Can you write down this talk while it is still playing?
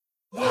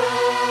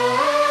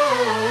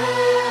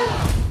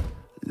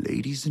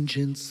Ladies and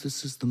gents,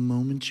 this is the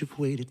moment you've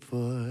waited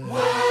for.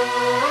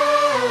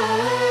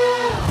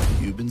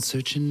 You've been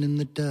searching in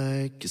the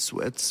dark, your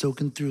sweat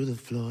soaking through the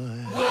floor.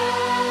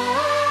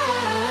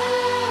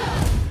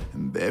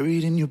 And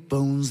buried in your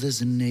bones, there's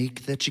an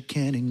ache that you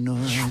can't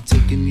ignore.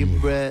 Taking your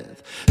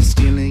breath,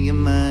 stealing your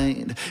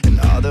mind, and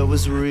all that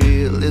was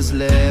real is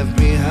left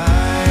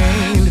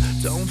behind.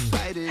 Don't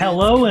fight it.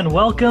 Hello and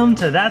welcome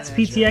to That's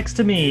PTX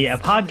to Me, a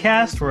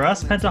podcast where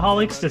us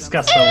pentaholics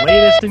discuss the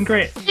latest and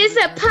great. It's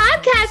a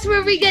podcast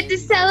where we get to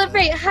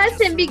celebrate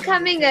Hudson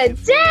becoming a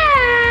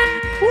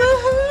dad.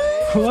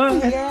 Woohoo!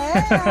 What?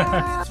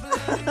 Yeah!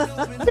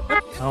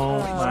 Oh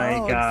my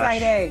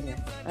gosh. Exciting.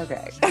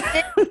 Okay.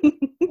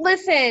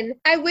 Listen,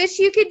 I wish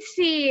you could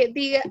see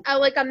the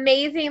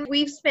amazing.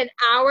 We've spent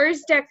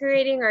hours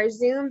decorating our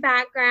Zoom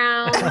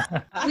background.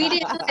 We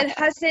didn't let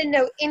Hudson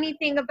know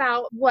anything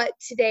about what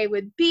today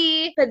would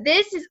be, but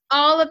this is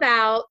all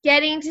about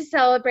getting to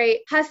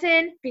celebrate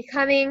Hudson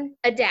becoming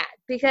a dad.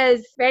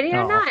 Because ready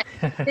or not,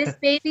 this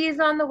baby is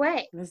on the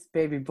way. This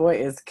baby boy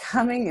is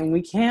coming and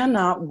we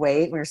cannot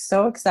wait. We're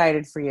so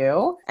excited for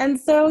you. And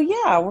so,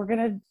 yeah, we're going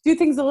to do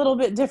things a little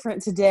bit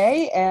different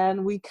today.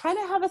 And we kind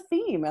of have a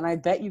theme. And I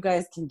bet you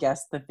guys can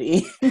guess the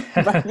theme.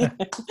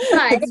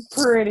 It's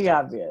pretty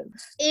obvious.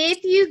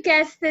 If you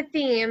guess the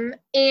theme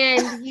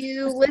and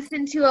you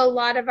listen to a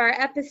lot of our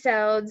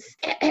episodes,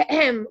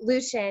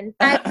 Lucian,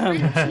 I want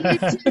you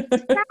to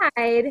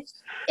decide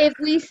if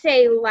we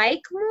say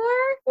like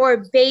more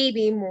or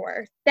baby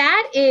more.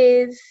 That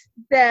is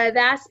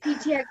That's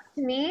PTX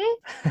to Me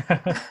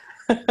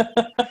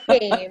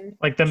game.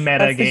 Like the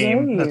meta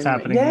game that's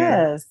happening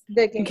here.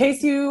 Yes. In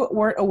case you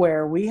weren't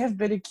aware, we have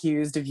been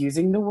accused of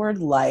using the word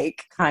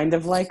like kind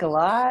of like a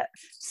lot.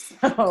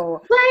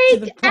 So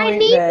I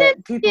need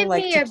them to give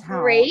me a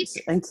break.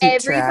 Everybody,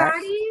 track.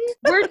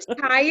 We're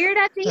tired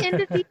at the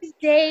end of these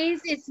days.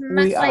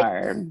 We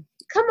are.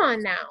 Come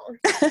on now.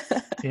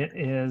 It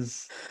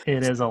is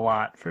a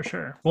lot for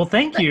sure. Well,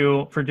 thank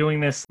you for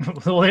doing this.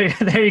 Well,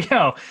 there you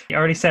go. You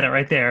already said it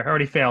right there.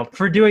 Already failed.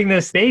 For doing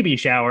this baby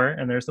shower,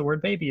 and there's the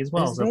word baby as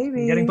well. There's so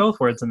baby. Getting both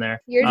words in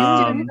there. You're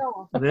just doing it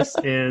all. This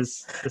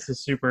is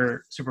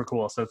super, super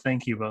cool. So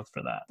thank you both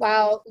for that.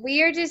 Wow.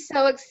 We are just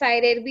so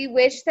excited. We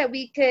wish that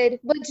we could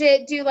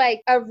legit do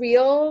like a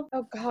real,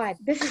 oh God,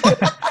 this is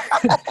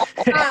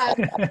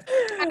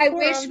I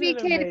wish we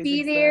could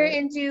be there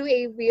and do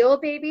a real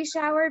baby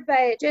shower,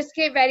 but just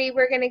get ready.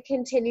 We're going to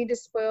continue to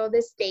spoil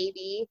this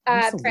baby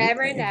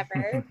forever and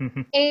ever.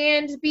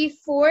 And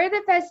before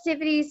the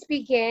festivities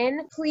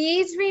begin,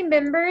 please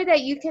remember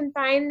that you can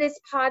find this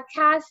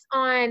podcast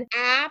on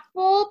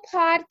Apple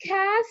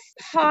Podcasts,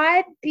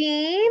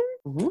 Podbean,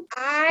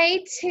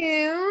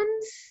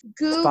 iTunes,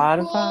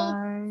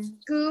 Spotify,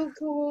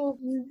 Google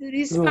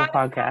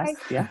Podcasts,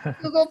 yeah.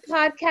 Google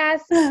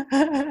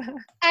Podcasts.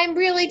 I'm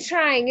really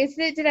trying.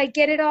 Did I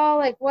get it all?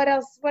 Like, what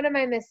else? What am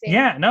I missing?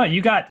 Yeah, no,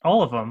 you got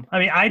all of them. I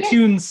mean,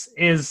 iTunes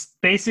is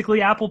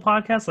basically Apple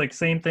Podcasts, like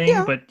same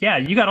thing, but yeah,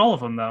 you got all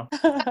of them though.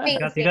 You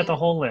got the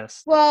whole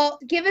list. Well,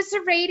 give us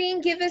a rating,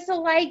 give us a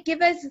like,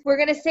 we're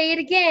going to say it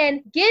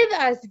again, give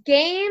us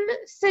game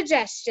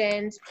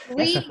suggestions.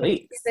 Please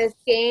give us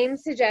game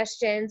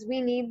suggestions. We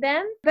need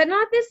them, but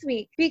not this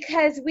week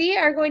because we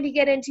are going to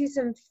get into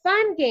some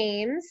fun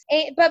games.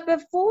 But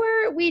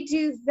before we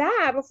do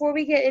that, before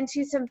we get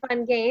into some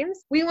fun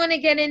games, we want to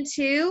get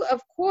into,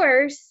 of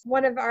course,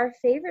 one of our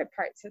favorite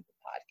parts of the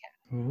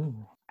podcast.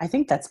 Ooh. I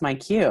think that's my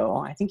cue.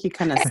 I think you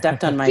kind of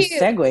stepped on my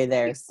segue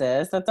there,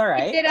 sis. That's all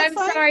right. I'm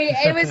sorry.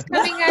 It was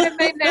coming out of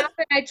my mouth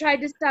and I tried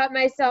to stop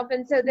myself.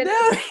 And so then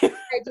I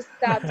just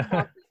stopped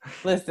talking.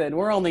 Listen,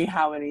 we're only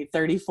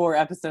 34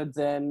 episodes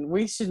in.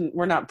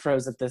 We're not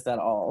pros at this at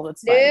all.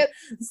 It's fine.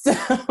 So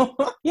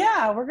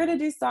yeah, we're going to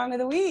do Song of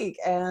the Week.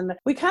 And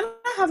we kind of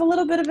have a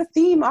little bit of a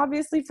theme,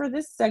 obviously, for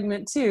this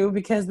segment too,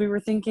 because we were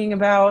thinking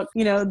about,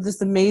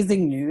 this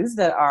amazing news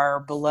that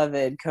our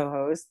beloved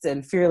co-host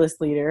and fearless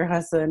leader,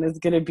 Hudson, is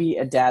going to be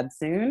a dad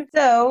soon.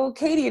 So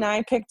Katie and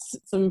I picked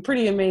some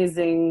pretty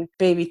amazing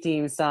baby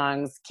theme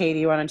songs.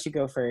 Katie, why don't you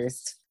go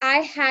first?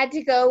 I had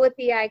to go with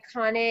the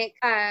iconic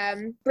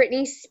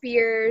Britney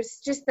Spears,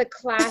 just the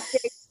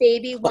classic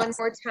Baby One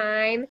More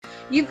Time.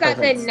 You've got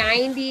the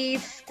 90s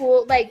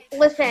school.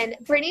 Listen,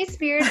 Britney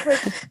Spears was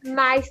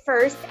my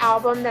first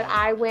album that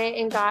I went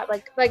and got,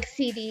 like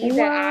CD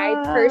that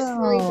I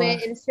personally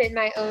went and spent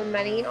my own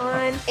money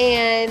on.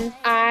 And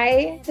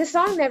the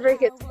song never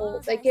gets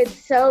old.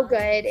 It's so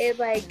good.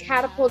 It,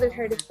 catapulted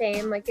her to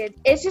fame.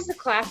 It's just a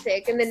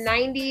classic. In the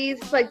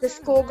 90s, the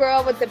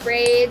schoolgirl with the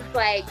braids,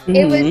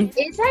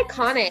 it's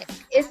iconic.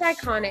 It's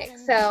iconic.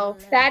 So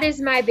that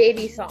is my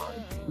baby song.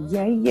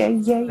 Yeah.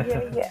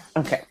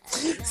 Okay.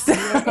 So,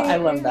 I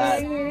love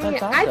that.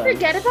 That's awesome. I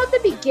forget about the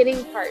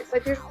beginning parts.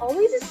 There's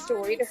always a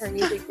story to her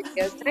music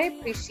videos, and I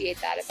appreciate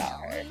that about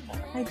her.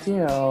 I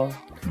do.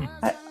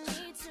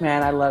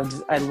 Man, I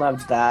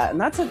loved that. And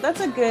that's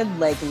a good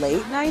like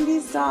late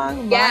 90s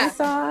song.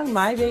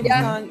 My Baby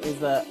song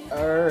is a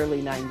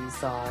early 90s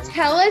song.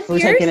 Tell us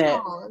your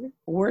song.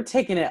 We're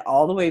taking it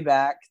all the way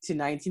back to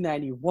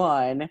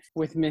 1991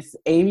 with Miss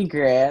Amy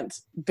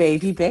Grant,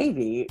 Baby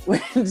Baby.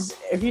 Which,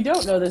 if you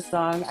don't know this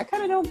song, I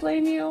kind of don't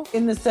blame you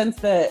in the sense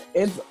that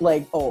it's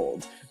like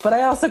old. But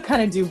I also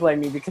kind of do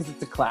blame you because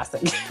it's a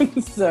classic.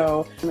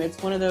 So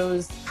it's one of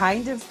those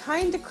kind of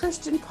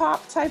Christian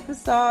pop type of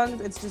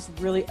songs. It's just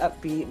really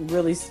upbeat and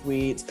really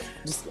sweet.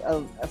 Just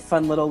a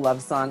fun little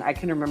love song. I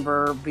can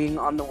remember being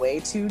on the way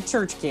to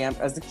church camp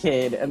as a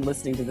kid and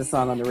listening to the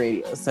song on the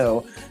radio.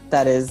 So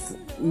that is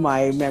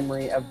my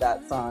memory of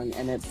that song,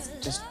 and it's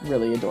just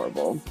really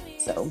adorable.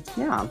 So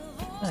yeah.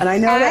 And I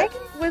know I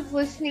was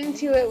listening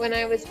to it when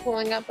I was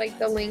pulling up like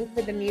the link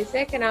for the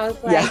music, and I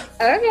was like,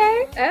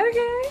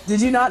 okay.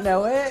 Did you not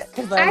know it?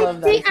 Because I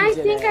love that. I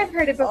think I've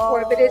heard it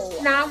before, but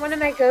it's not one of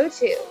my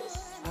go-tos.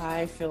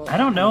 I feel. I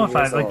don't know if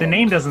the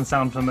name doesn't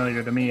sound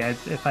familiar to me.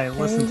 If I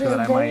listen to it,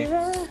 I might.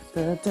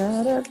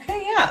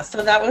 Okay, yeah.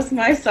 So that was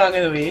my song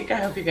of the week. I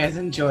hope you guys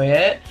enjoy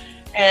it.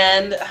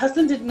 And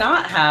Hudson did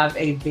not have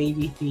a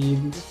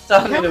baby-themed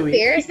song of the week.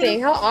 How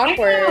embarrassing! How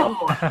awkward!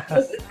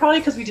 It's probably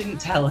because we didn't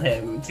tell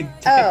him to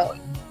pick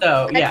one.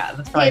 So yeah,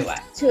 that's probably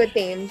why. To a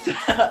theme.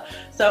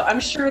 So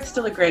I'm sure it's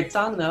still a great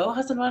song, though.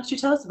 Hudson, why don't you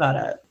tell us about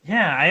it?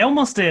 Yeah, I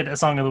almost did a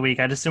song of the week.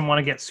 I just didn't want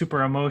to get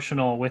super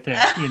emotional with it,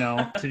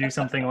 to do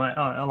something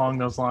along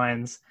those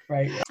lines.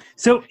 Right.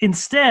 So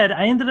instead,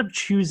 I ended up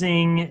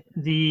choosing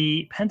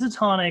the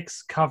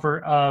Pentatonix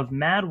cover of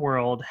Mad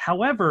World.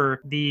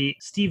 However, the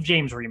Steve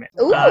James remix.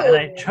 And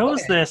I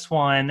chose this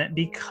one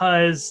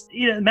because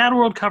Mad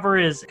World cover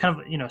is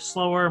kind of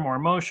slower, more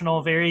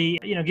emotional, very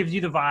gives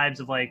you the vibes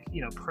of like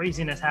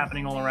craziness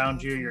happening all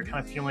around you. You're kind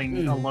of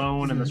feeling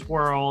alone in this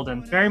world,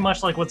 and very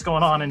much like what's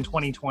going on in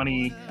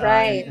 2020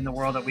 in the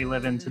world that we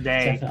live in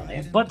today.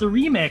 Definitely. But the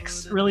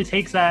remix really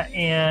takes that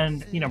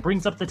and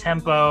brings up the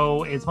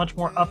tempo. It's much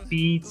more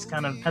upbeat,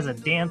 kind of has a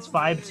dance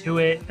vibe to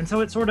it, and so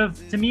it sort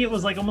of, to me, it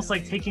was like almost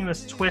like taking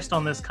this twist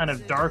on this kind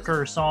of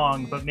darker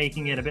song but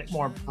making it a bit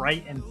more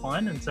bright and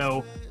fun. And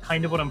so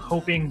kind of what I'm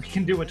hoping we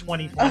can do with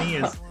 2020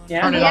 is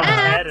turn it on its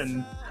head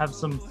and have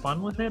some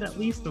fun with it, at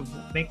least to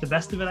make the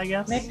best of it, I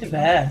guess. Make the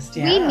best.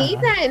 We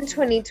need that in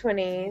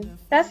 2020.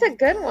 That's a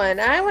good one.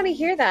 I want to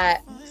hear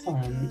that.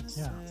 Excellent.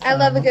 Yeah. I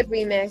love a good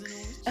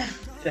remix.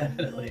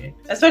 Definitely,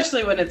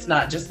 especially when it's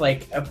not just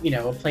like a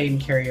plain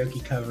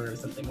karaoke cover or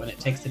something. When it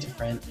takes a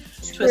different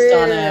twist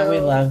on it, we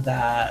love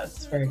that.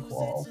 It's very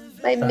cool.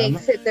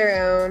 Makes it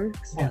their own.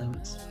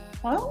 Excellent.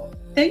 Well,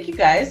 thank you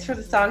guys for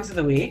the songs of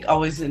the week.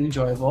 Always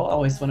enjoyable.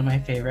 Always one of my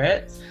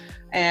favorites.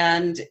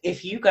 And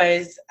if you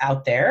guys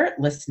out there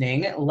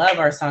listening love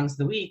our songs of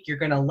the week, you're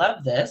going to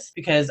love this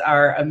because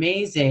our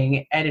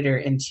amazing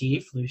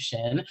editor-in-chief,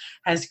 Lucian,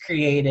 has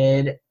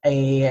created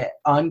a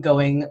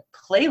ongoing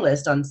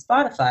playlist on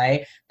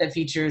Spotify that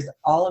features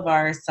all of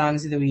our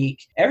songs of the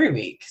week every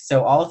week.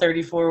 So all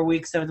 34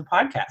 weeks of the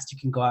podcast, you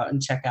can go out and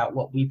check out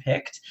what we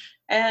picked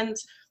and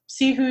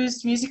see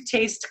whose music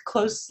taste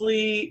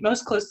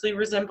most closely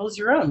resembles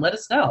your own. Let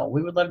us know.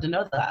 We would love to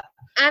know that.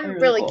 I'm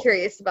really cool.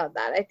 Curious about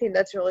that. I think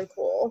that's really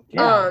cool.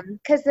 Yeah.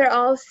 Because they're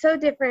all so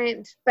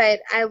different,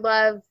 but I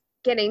love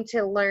getting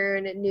to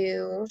learn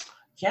new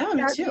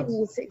me too.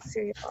 Music.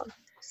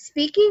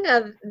 Speaking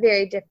of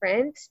very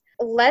different,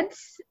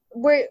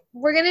 we're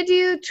gonna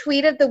do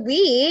tweet of the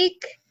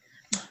week.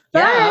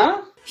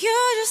 Yeah.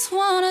 You just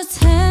want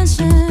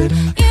attention.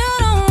 You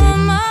don't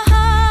want my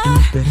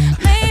heart.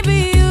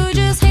 Maybe you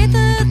just hate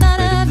the thought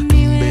of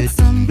me with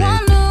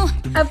someone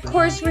new. Of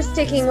course, we're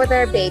sticking with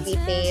our baby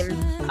theme.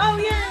 Oh,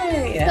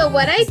 yay! So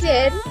what I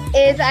did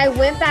is I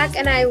went back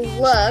and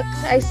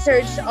I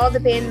searched all the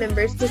band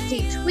members to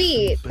see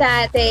tweets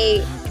that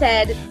they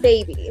said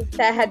baby,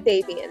 that had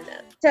baby in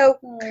them. So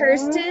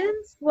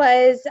Kirsten's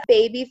was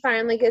baby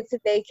finally gets a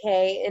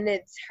vacay, and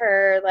it's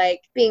her like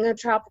being a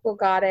tropical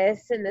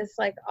goddess in this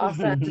like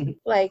awesome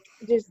like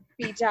just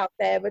beach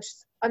outfit, which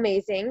is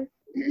amazing.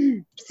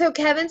 So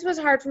Kevin's was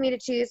hard for me to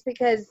choose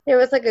because there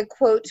was like a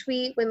quote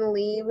tweet when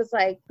Lee was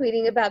like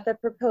tweeting about the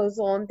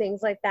proposal and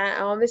things like that.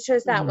 I almost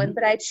chose that one,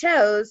 but I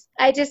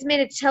just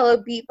made a cello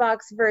beatbox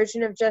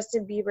version of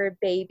Justin Bieber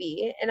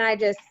Baby, and I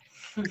just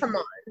come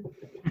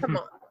on.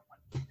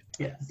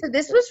 Yeah. So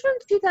this was from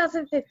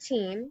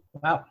 2015.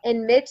 Wow.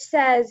 And Mitch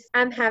says,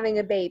 I'm having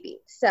a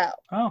baby. So.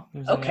 Oh,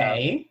 there's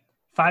okay.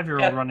 a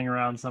 5-year-old running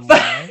around somewhere,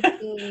 right?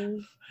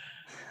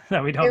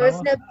 That we don't know. There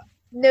was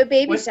no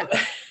baby shower.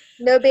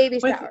 No baby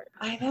shower.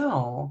 I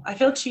know. I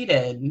feel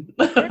cheated.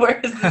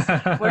 Where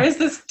is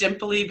this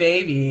dimply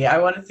baby? I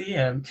want to see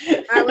him.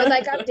 I would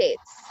like updates.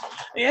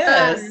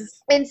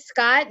 Yes. And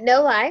Scott,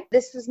 no lie.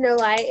 This was no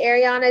lie.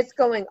 Ariana's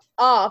going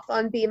off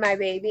on Be My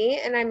Baby.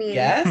 And I mean,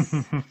 yes.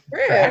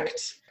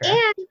 Correct.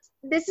 And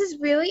this is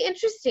really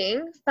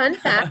interesting. Fun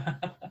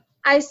fact.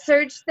 I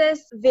searched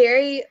this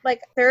very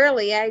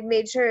thoroughly. I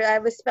made sure I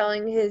was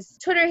spelling his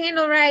Twitter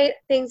handle right,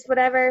 things,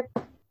 whatever.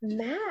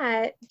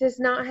 Matt does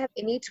not have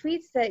any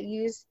tweets that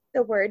use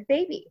the word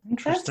baby. That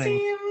Interesting.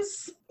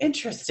 seems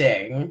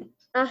interesting.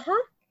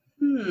 Uh-huh.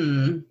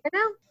 Hmm. I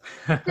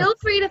know. Feel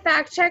free to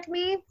fact check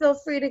me. Feel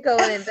free to go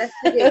and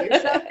investigate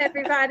yourself,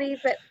 everybody.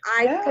 But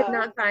I could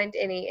not find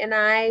any, and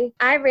I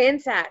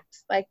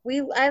ransacked. Like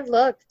I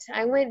looked.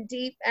 I went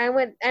deep.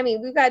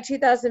 We've got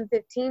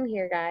 2015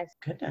 here, guys.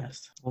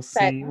 Goodness. We'll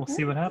see. We'll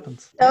see what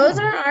happens. Those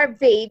are our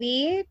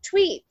baby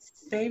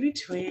tweets. Baby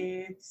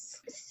tweets.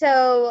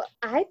 So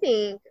I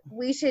think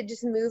we should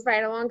just move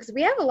right along because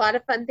we have a lot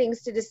of fun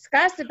things to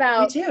discuss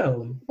about We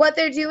do. what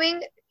they're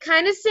doing,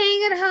 kind of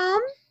staying at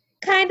home,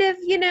 kind of,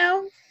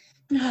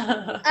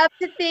 up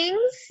to things,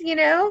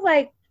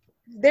 like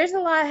there's a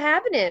lot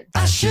happening.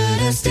 I should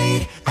have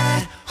stayed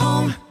at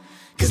home,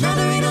 'cause now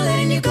there ain't no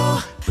letting you go.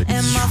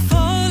 Am I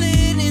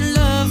falling in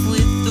love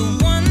with the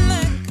one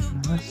that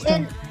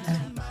And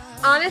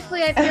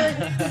honestly, I feel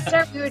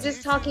like we were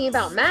just talking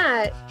about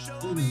Matt.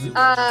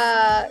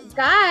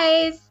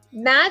 Guys,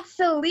 Matt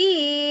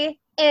Sallee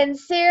and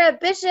Sarah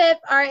Bishop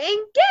are engaged.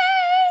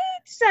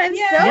 I'm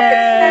so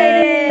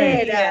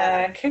excited.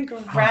 Yeah,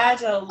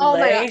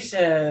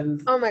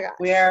 congratulations. Oh my gosh.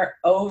 We are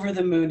over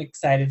the moon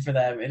excited for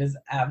them. It is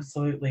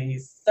absolutely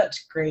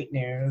such great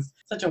news.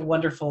 Such a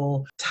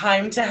wonderful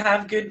time to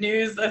have good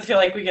news. I feel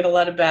like we get a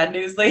lot of bad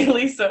news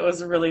lately, so it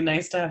was really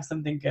nice to have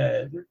something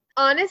good.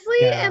 Honestly,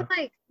 Yeah. and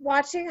like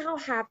watching how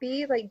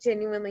happy, like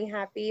genuinely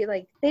happy,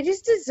 like they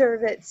just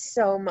deserve it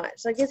so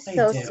much. Like it's They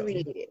so do.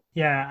 sweet.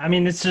 Yeah, I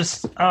mean, it's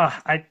just,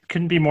 I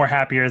couldn't be more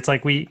happier. It's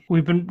like we've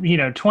been,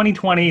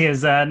 2020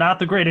 is not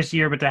the greatest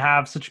year, but to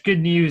have such good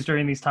news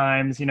during these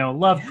times,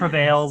 love Yes.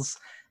 prevails.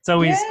 It's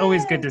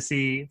always good to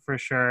see, for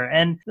sure.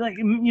 And like,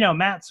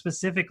 Matt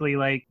specifically,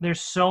 like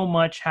there's so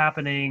much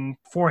happening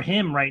for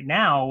him right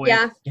now with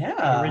Yeah. the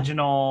Yeah.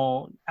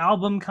 original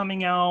album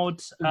coming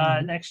out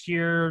Mhm. next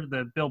year,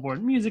 the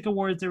Billboard Music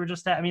Awards they were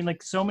just at. I mean,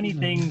 like so many Mhm.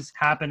 things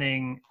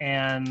happening,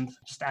 and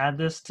just add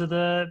this to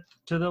the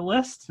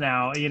list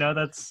now.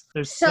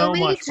 There's So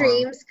many much more.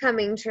 dreams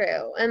coming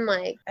true. And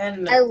like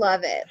And I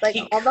love it. Like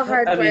he all the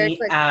hard I work. mean, he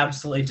Like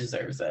absolutely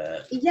deserves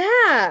it.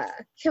 yeah.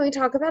 Can we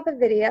talk about the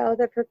video,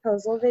 the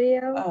proposal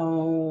video?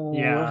 Oh,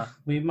 Yeah.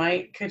 we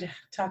could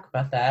talk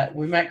about that.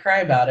 We might cry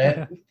about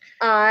it.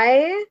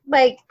 I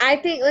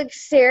think like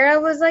Sarah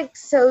was like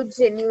so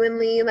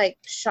genuinely like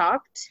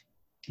shocked.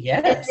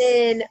 Yes.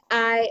 And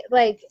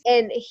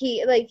then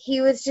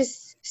he was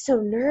just so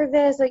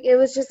nervous. Like it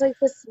was just like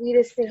the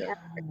sweetest thing ever.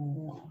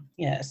 Oh,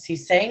 yes, he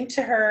sang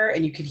to her,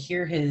 and you could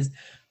hear his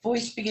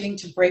voice beginning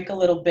to break a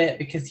little bit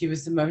because he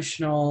was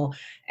emotional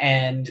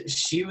and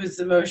she was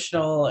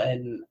emotional,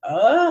 and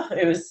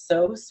it was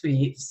so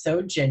sweet,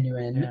 so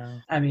genuine. Yeah.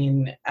 I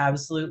mean,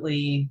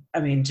 absolutely. I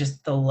mean,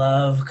 just the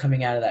love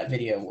coming out of that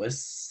video was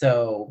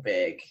so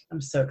big.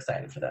 I'm so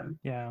excited for them.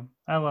 Yeah,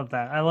 I love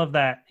that. I love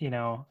that,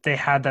 they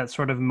had that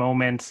sort of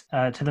moment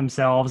to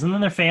themselves, and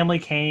then their family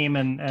came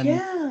and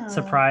Yeah.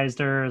 surprised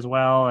her as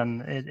well.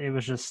 And it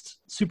was just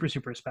super,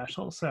 super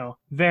special. So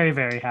very,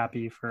 very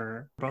happy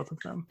for both of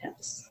them.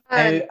 Yes.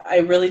 I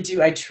really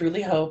do. I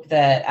truly hope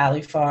that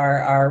Ali Farr,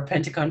 our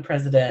Pentagon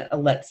president,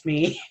 lets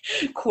me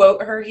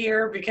quote her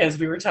here, because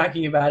we were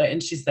talking about it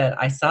and she said,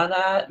 I saw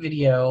that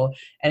video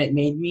and it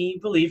made me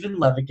believe in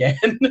love again.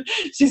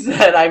 She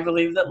said, I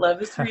believe that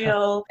love is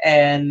real.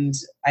 And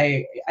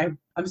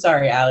I'm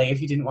sorry, Ali,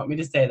 if you didn't want me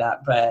to say that,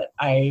 but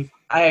I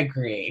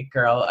agree,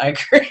 girl. I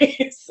agree.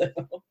 So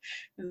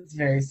it's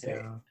very sweet.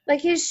 Yeah.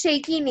 Like his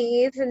shaky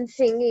knees and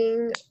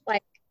singing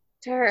like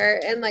to her,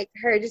 and like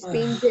her just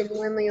being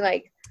genuinely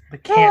like,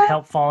 But Can't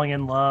Help Falling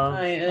in Love.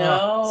 I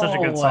Oh, such a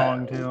good know.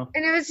 song too.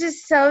 and it was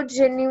just so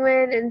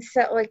genuine and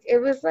so like it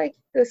was like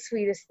the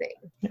sweetest thing.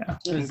 Yeah.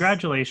 It was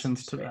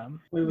Congratulations to sweet. them.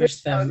 We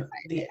wish so them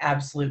excited. the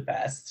absolute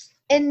best.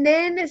 And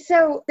then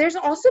so there's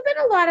also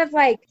been a lot of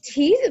like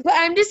tease, but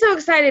I'm just so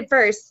excited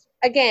first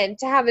again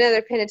to have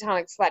another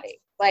Pentatonix wedding.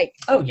 Like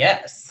Oh,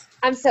 yes.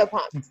 I'm so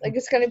pumped. Like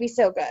it's gonna be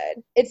so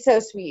good. It's so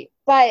sweet.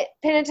 But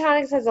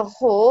Pentatonix as a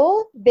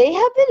whole, they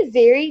have been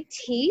very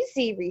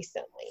teasy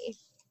recently.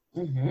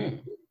 Mm-hmm.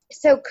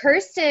 So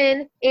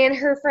Kirsten and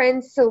her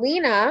friend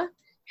Selena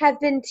have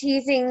been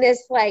teasing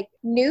this like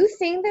new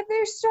thing that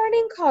they're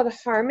starting called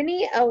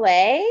Harmony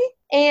LA.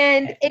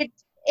 And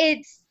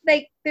it's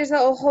like there's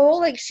a whole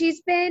like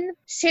she's been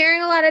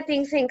sharing a lot of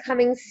things saying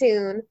coming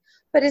soon.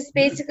 But it's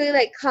basically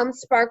like come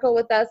sparkle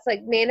with us,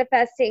 like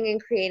manifesting and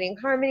creating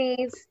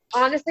harmonies.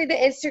 Honestly, the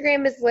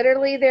Instagram is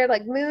literally their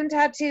like moon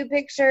tattoo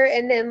picture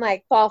and then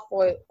like fall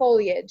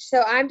foliage.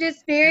 So I'm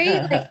just very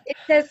like it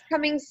says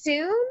coming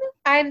soon.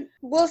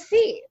 We'll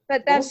see.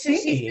 But that's We'll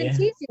just she's been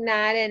see. teasing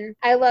that, and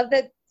I love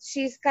that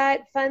she's got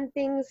fun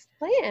things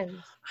planned.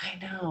 I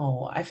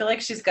know. I feel like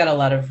she's got a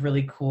lot of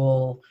really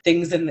cool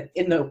things in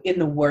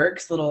the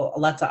works.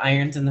 Lots of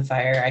irons in the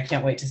fire. I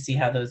can't wait to see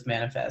how those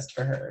manifest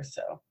for her.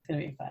 So it's gonna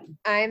be fun.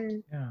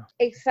 I'm Yeah.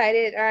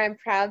 excited, or I'm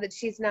proud that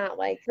she's not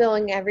like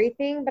filling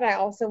everything, but I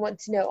also want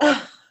to know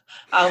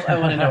all I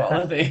want to know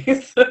all of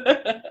these.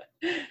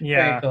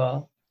 Yeah. Very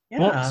cool. Yeah.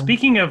 Well,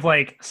 speaking of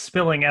like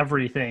spilling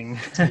everything,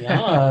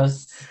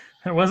 Yes.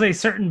 There was a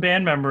certain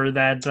band member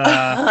that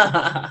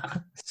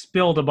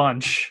spilled a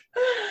bunch.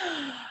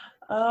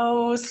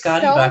 Oh,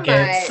 Scotty So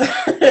Buckets.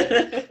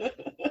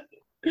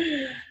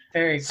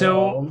 Very cool.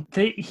 So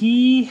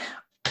he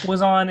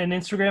was on an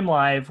Instagram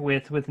live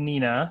with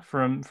Nina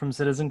from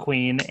Citizen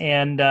Queen,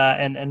 and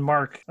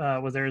Mark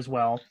was there as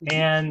well.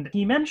 And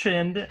he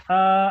mentioned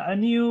a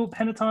new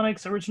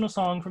Pentatonix original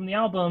song from the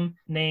album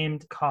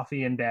named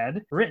 "Coffee in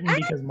Bed," written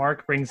because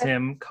Mark brings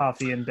him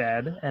coffee in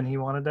bed, and he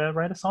wanted to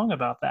write a song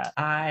about that.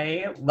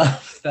 I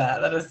love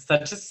that. That is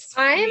such a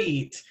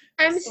sweet.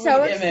 I'm sweet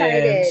so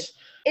excited. image.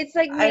 It's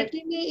like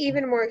making me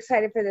even more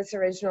excited for this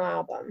original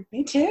album.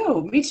 Me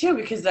too,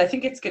 because I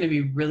think it's going to be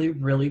really,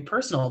 really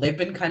personal. They've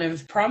been kind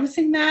of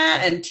promising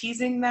that and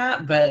teasing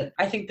that, but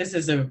I think this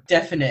is a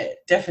definite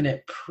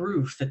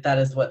proof that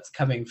is what's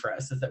coming for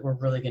us, is that we're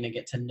really going to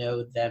get to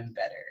know them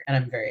better. And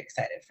I'm very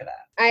excited for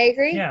that. I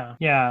agree.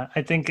 Yeah.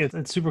 I think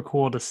it's super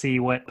cool to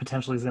see what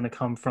potentially is going to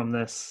come from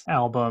this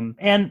album.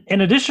 And in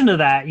addition to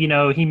that, you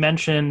know, he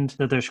mentioned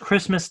that there's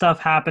Christmas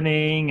stuff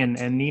happening,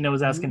 and Nina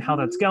was asking how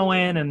that's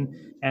going,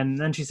 and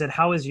then she said,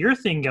 "How is your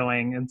thing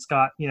going?" And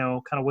Scott, you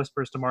know, kind of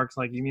whispers to Mark's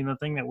like, "You mean the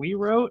thing that we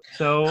wrote?"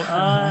 So,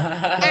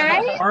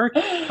 Mark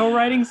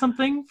co-writing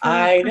something?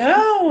 I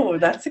know.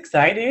 That's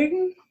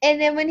exciting. And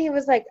then when he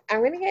was like, "I'm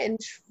going to get in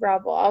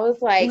trouble," I was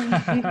like,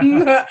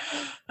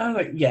 I'm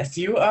like, yes,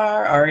 you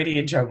are already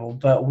in trouble,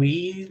 but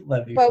we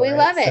love you. But we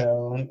love it.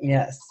 So,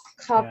 yes.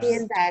 Coffee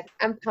in bed.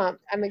 I'm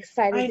pumped. I'm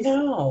excited. I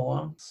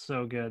know.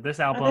 So good. This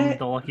album,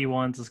 The Lucky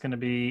Ones, is going to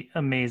be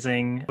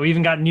amazing. We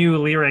even got new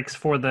lyrics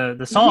for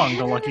the song,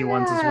 The Lucky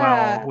Ones, as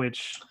well,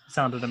 which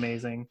sounded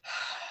amazing.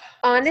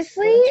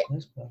 Honestly,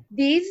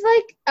 these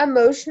like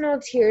emotional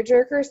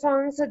tearjerker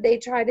songs that they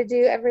try to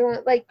do, everyone,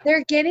 like,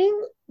 they're getting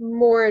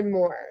more and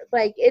more.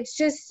 Like, it's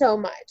just so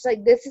much.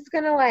 Like, this is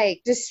going to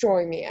like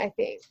destroy me, I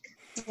think.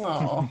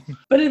 Oh,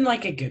 but in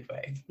like a good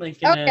way. Like,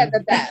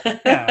 the best.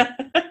 Yeah.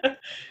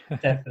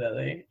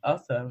 Definitely.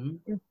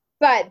 Awesome.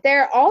 But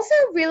they're also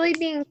really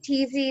being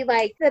teasy.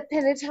 Like, the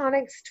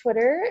Pentatonix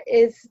Twitter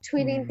is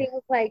tweeting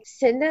things like,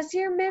 "Send us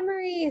your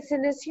memories,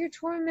 send us your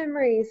tour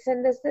memories,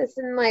 send us this."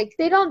 And like,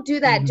 they don't do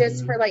that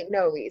just for like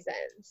no reason.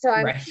 So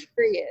I'm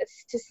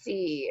curious to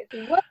see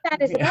what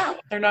that is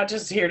about. They're not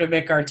just here to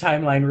make our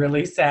timeline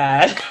really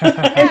sad.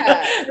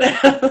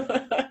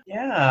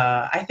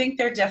 Yeah, I think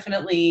they're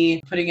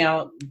definitely putting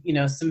out, you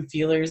know, some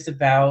feelers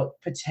about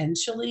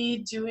potentially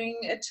doing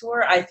a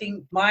tour. I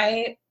think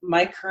my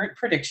current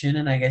prediction,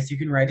 and I guess you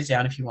can write it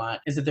down if you want,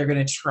 is that they're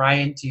going to try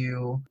and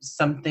do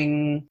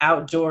something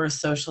outdoor,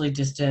 socially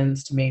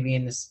distanced, maybe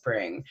in the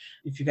spring.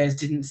 If you guys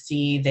didn't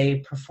see, they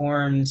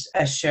performed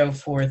a show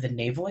for the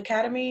Naval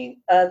Academy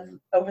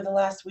over the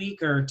last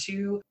week or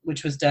two,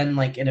 which was done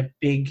like in a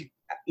big,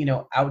 you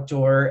know,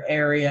 outdoor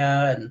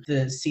area, and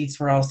the seats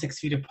were all 6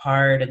 feet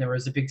apart, and there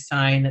was a big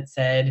sign that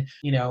said,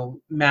 you know,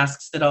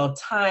 masks at all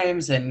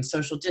times and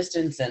social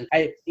distance. And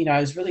I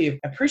was really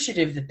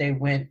appreciative that they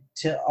went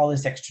to all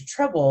this extra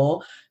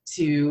trouble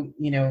to,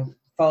 you know,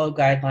 follow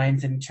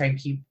guidelines and try and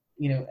keep,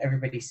 you know,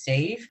 everybody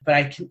safe.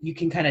 But you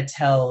can kind of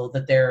tell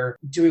that they're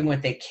doing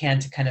what they can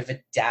to kind of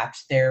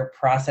adapt their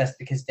process,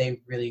 because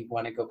they really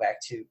want to go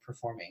back to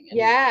performing.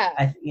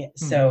 And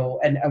so,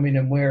 and I mean,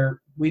 and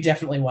we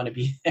definitely want to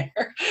be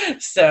there.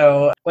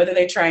 So whether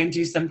they try and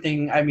do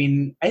something, I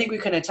mean, I think we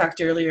kind of talked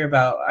earlier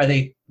about, are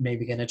they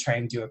maybe going to try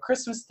and do a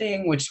Christmas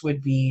thing, which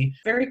would be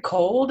very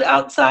cold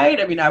outside.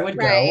 I mean, I would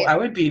go. I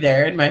would be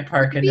there in my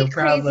parka, no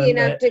problem. Crazy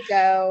enough to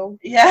go.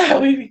 Yeah,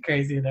 we'd be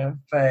crazy enough.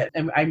 But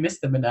I miss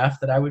them enough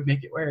that I would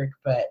make it work.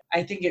 But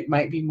I think it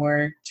might be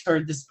more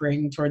toward the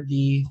spring, toward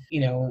the,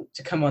 you know,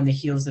 to come on the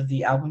heels of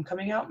the album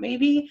coming out,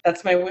 maybe.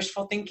 That's my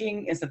wishful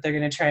thinking, is that they're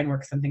going to try and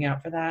work something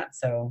out for that.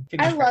 So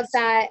I love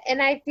that.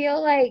 And I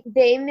feel like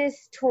they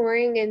miss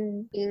touring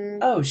and being, you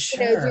know,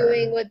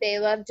 doing what they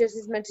love just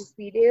as much as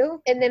we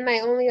do. And then my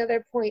only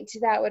other point to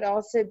that would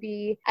also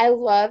be, I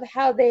love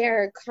how they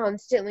are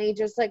constantly,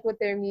 just like with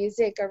their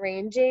music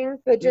arranging,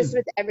 but just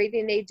with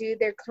everything they do,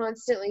 they're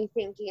constantly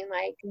thinking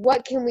like,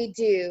 what can we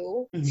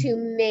do to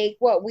make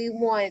what we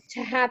want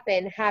to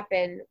happen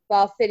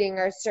while fitting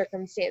our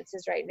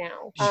circumstances right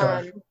now.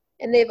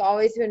 And they've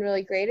always been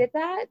really great at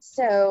that.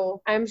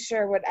 So I'm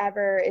sure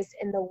whatever is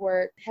in the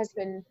work has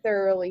been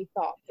thoroughly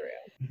thought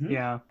through.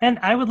 Yeah. And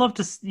I would love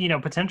to, you know,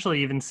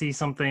 potentially even see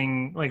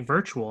something like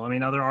virtual. I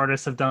mean, other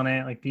artists have done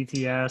it, like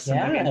BTS.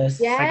 And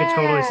I could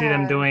totally see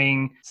them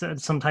doing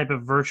some type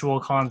of virtual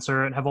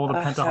concert, have all the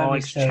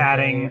Pentaholics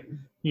chatting,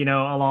 you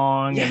know,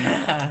 along. And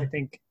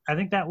I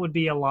think that would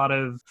be a lot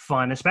of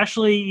fun,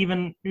 especially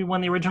even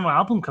when the original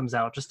album comes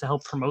out, just to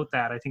help promote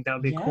that. I think that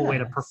would be a cool way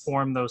to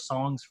perform those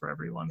songs for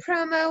everyone.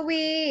 Promo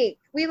week.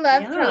 We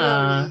love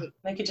promo week.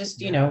 They could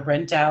just, you know,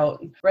 rent out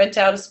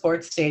a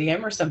sports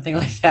stadium or something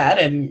like that,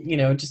 and, you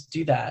know, just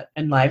do that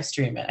and live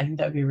stream it. I think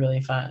that would be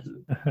really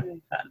fun.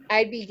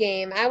 I'd be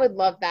game. I would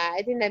love that.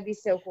 I think that'd be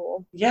so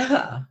cool.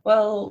 Yeah.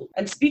 Well,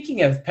 and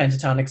speaking of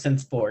Pentatonix and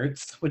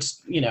sports, which,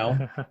 you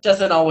know,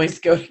 doesn't always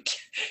go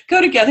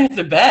together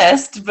the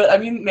best, but I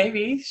mean,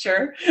 maybe,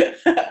 sure.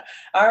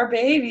 Our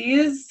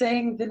babies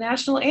sang the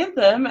national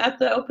anthem at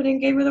the opening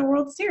game of the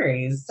World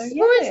Series. So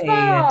Sports yay.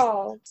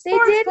 ball. They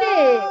Sports did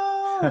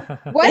ball. it.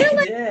 What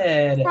They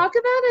a did. talk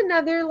about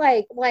another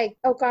like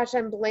oh gosh,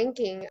 I'm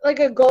blanking. Like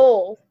a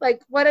goal.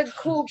 Like what a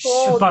cool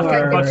goal. Sure.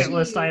 bucket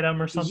list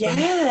item or something.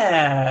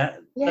 Yeah.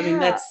 Yeah. I mean,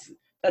 that's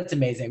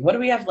amazing. What do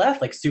we have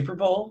left? Like Super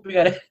Bowl? We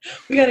gotta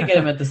get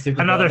him at the Super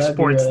Bowl. Another That'd be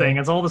sports really- thing.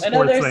 It's all the sports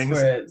Another things.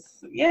 sports.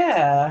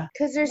 Yeah.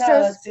 Because they're No, so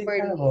that's sporty.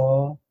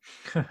 incredible.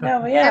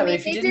 No, but yeah, I but mean,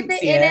 if you they didn't did the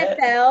see it,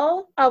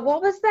 NFL.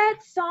 What was that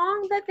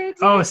song that they did?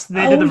 Oh, so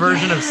they did the Oh,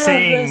 version yeah, of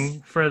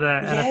Sing for the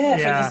yeah, for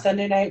the yeah.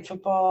 Sunday Night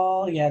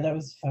Football. Yeah, that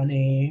was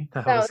funny.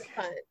 That that was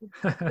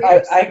was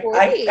fun.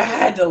 I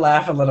had to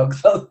laugh a little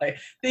because I was like,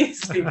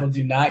 these people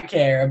do not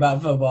care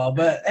about football,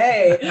 but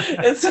hey,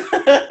 it's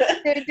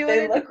They're doing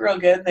they it. look real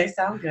good. They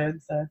sound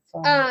good, so it's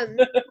fun.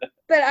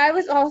 But I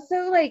was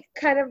also like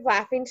kind of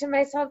laughing to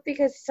myself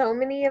because so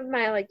many of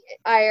my like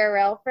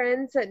IRL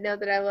friends that know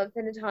that I love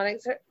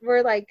Pentatonics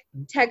were like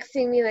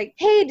texting me like,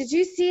 "Hey, did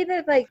you see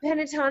that like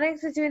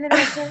Pentatonics is doing the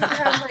national anthem?"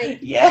 I'm like,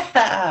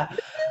 yeah,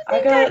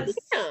 I got.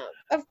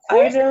 Of I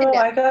course, know.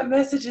 I got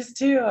messages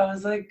too. I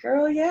was like,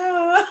 "Girl,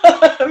 yeah,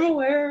 I'm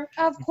aware.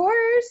 Of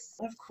course.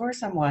 Of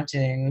course, I'm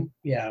watching."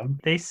 Yeah.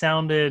 They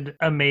sounded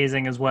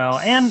amazing as well.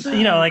 And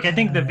like I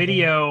think the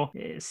video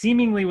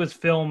seemingly was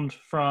filmed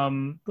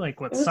from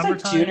like what It was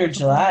summertime? like June or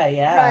July.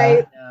 Yeah.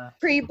 Right. Yeah.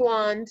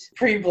 Pre-blonde.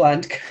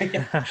 Pre-blonde.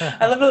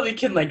 I love that we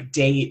can like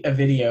date a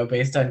video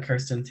based on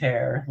Kirsten's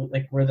hair.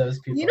 Like we're those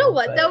people. You know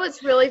what? but- That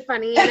was really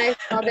funny, and I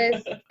saw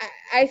this.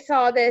 I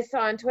saw this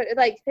on Twitter.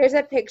 Like, there's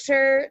a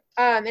picture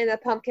in the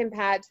pumpkin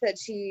patch that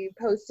she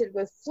posted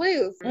with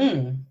Floof.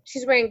 Mm.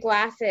 She's wearing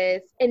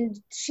glasses, and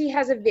she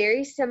has a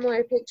very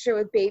similar picture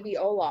with baby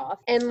Olaf,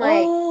 and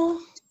like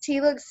Oh. she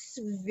looks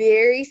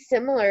very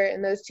similar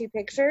in those two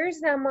pictures.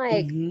 And I'm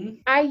like, Mhm.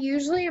 I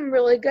usually am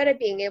really good at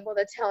being able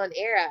to tell an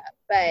era,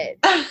 but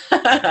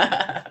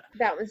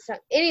that one's not.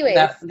 Anyways,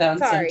 that one's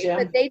sorry, sent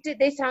you. but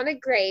they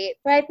sounded great.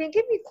 But I think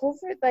it'd be cool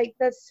for like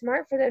that's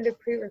smart for them to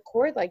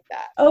pre-record like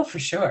that. Oh, for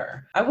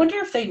sure. I wonder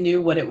if they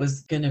knew what it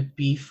was going to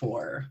be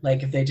for.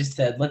 Like if they just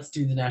said, let's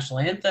do the national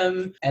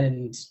anthem.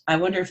 And I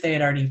wonder if they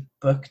had already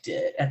booked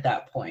it at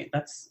that point.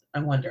 I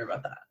wonder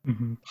about that.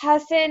 Mhm.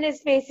 Hassan is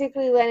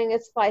basically letting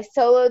us fly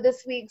solo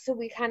this week, so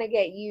we kind of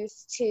get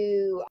used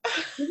to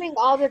doing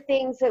all the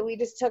things that we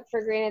just took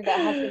for granted that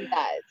Hassan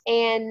does.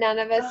 And none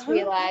of us Uh-huh.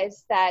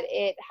 realized that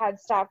it had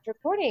stopped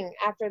recording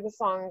after the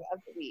song of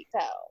the week.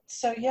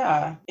 So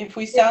yeah, if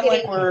we sound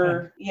like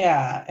getting-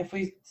 if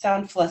we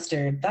sound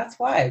flustered, that's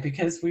why,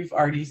 because we've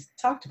already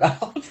talked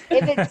about.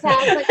 If it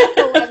sounds like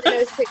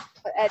it's 11:06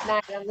 at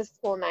night on the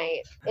school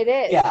night, it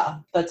is. Yeah,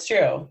 that's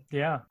true.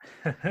 Yeah.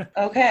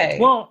 Okay.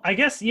 Well, I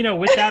guess,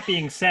 with that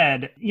being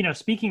said,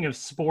 speaking of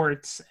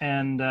sports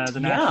and the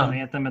national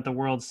anthem at the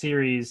World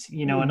Series,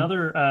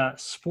 another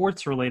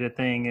sports related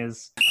thing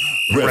is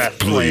Ref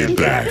playing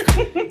back.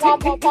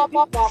 Womp, womp, womp,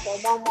 womp,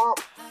 womp, womp, womp.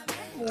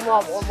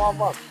 Womp, womp, womp,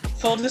 womp.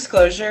 Full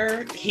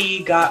disclosure,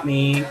 he got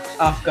me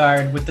off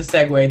guard with the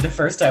segue the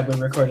first time we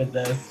recorded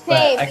this.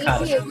 Same, but I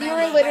caught me too. it. You were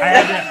literally I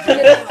had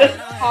just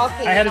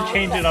talking. I had to and all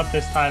change of it a up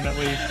this time at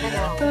least. sudden- I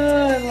know.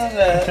 Oh, I love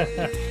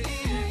it.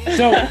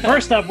 So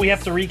first up, we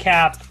have to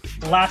recap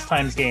last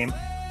time's game,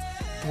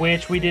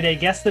 which we did a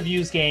Guess the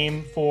Views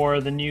game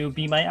for the new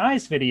Be My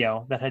Eyes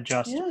video that had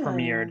just Yeah.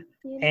 premiered.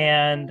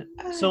 And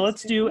so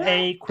let's do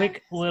a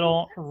quick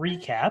little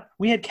recap.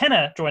 We had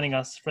Kenna joining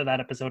us for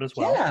that episode as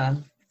well. Yeah.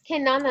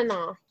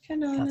 Kananana.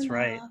 That's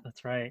right.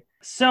 That's right.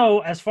 So,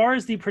 as far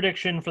as the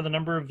prediction for the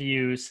number of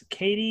views,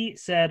 Katie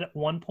said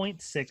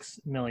 1.6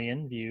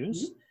 million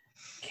views.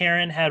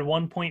 Karen had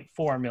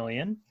 1.4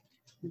 million.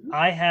 Mhm.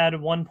 I had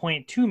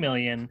 1.2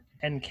 million,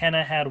 and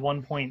Kenna had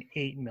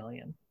 1.8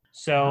 million.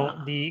 So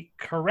the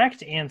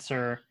correct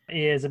answer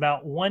is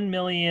about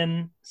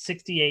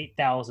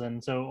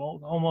 1,068,000. So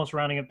almost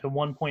rounding up to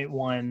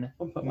 1.1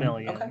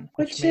 million. Okay.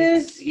 which Which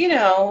makes is,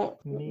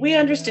 we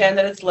understand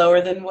that it's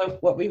lower than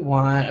what we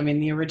want. I mean,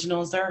 the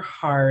originals are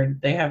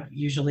hard. They have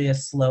usually a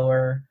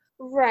slower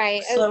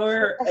Right. a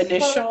slower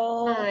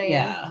initial. time.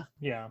 Yeah.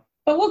 Yeah.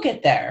 But we'll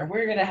get there.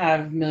 We're going to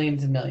have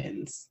millions and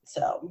millions.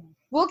 So,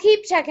 We'll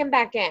keep checking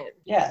back in.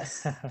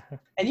 yes.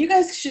 And you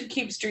guys should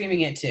keep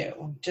streaming it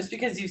too. Just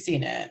because you've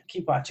seen it,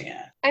 keep watching it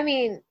I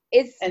mean,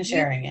 it's and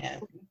sharing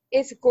it.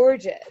 It's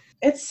gorgeous.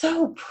 It's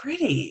so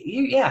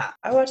pretty. I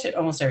watch it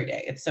almost every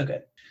day. It's so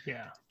good.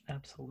 Yeah,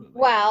 absolutely.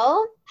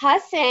 Well,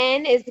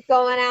 Hassan is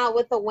going out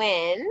with a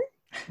win.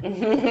 Yeah. It's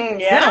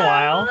been a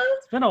while.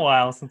 It's been a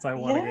while since I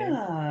won a game.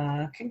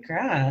 Yeah,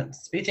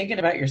 congrats. Be thinking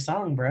about your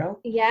song, bro.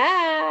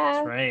 Yeah.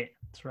 That's right.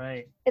 That's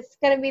right. It's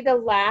going to be the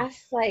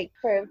last, for a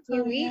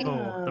few Oh, weeks.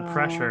 Oh, the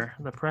pressure.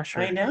 The pressure.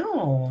 I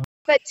know.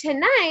 But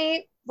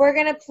tonight, we're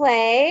going to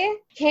play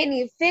Can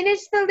You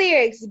Finish the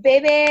Lyrics,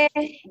 Baby?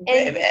 And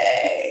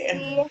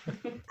Baby.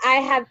 I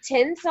have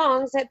 10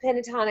 songs that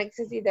Pentatonics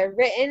has either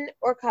written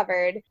or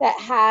covered that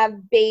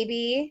have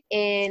baby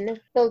in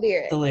the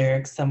lyrics. The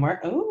lyrics somewhere.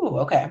 Ooh,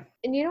 okay.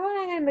 And you know what?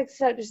 I'm going to mix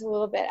it up just a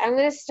little bit. I'm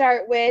going to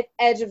start with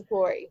Edge of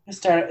Glory. I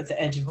started with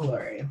the Edge of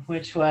Glory,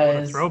 which What a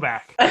was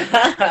throwback.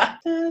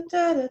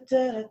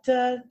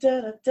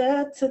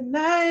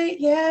 Tonight,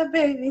 yeah,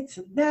 baby.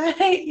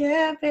 Tonight,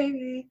 yeah,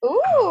 baby.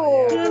 Ooh.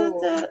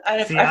 Oh,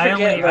 I See, I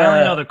forget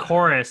only know the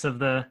chorus of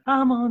the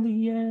 "I'm on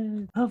the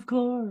edge of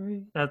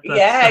glory." That's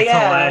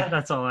Yeah.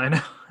 That's all I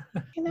know.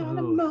 You know, in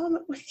a Ooh.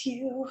 moment with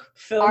you.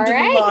 Filmed All in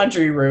right. the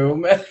laundry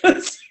room.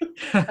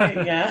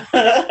 Yeah.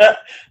 That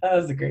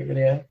was a great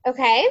video.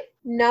 Okay.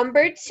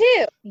 Number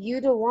 2,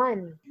 You the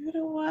One. You're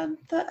the one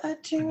that I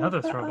dream Another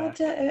about all throwback.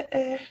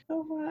 day.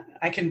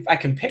 I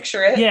can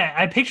picture it. Yeah,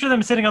 I picture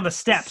them sitting on the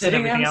steps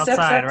Sitting and everything on steps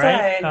outside,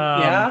 right?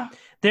 Yeah.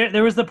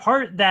 There was the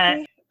part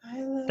that I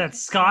love that you.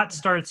 Scott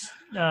starts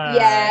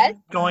Yes.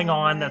 going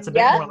on. That's a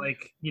bit Yep. more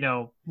like,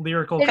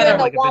 lyrical, They're kind of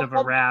doing like the a bit of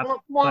a rap. womp,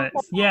 womp, But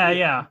womp.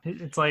 yeah,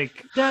 it's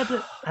like I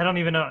don't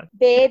even know.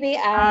 Baby,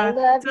 I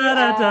love you.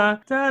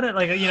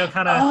 Like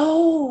kind of.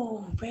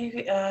 Oh,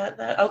 baby.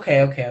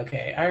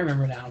 Okay. I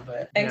remember now,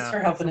 but thanks Yeah, for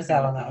helping us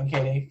out on that one,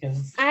 Katie.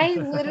 Because I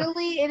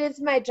literally, it is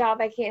my job.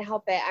 I can't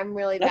help it. I'm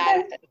really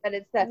bad at it. But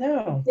it's the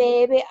no.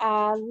 baby,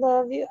 I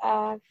love you.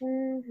 All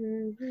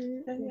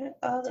the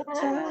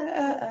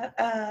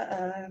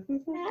time.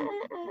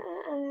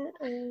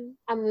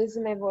 I'm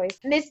losing my voice.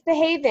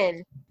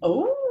 Misbehaving.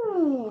 Oh,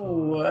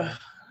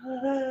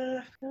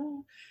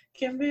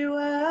 can be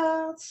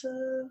wild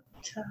sometimes.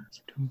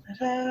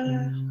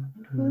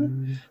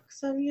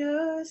 Cause I'm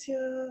yours,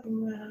 you're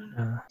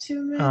mine.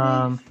 Too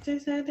many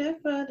things I did,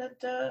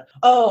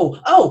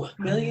 Oh,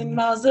 million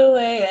miles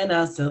away, and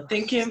I'm still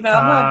thinking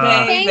about my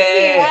baby. Thank you.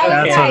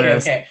 That's what it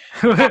is. Okay.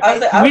 I was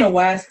like, I don't know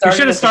why I We started.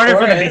 should have with started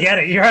from the chorus.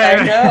 beginning. You're right.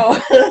 I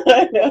know.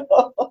 I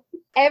know.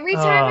 Every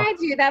time Oh. I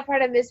do that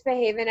part of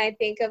Misbehaving, I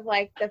think of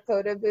like the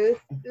photo booth.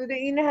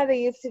 You know how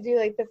they used to do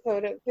like the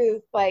photo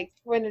booth, like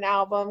when an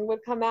album would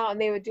come out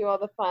and they would do all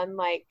the fun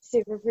like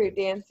super fruit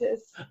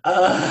dances.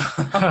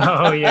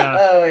 Oh, yeah.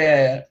 Oh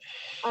yeah.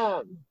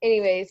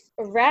 Anyways,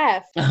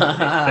 Ref.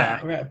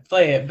 Ref,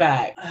 play it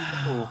back.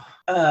 Ooh.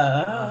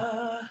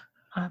 I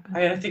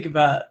gotta think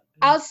about.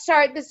 I'll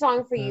start the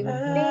song for you.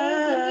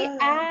 Baby,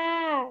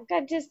 I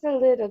got just a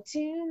little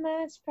too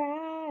much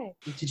pride.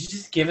 Did you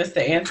just give us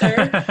the answer?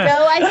 No,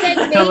 I said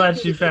I'll let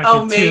maybe. you back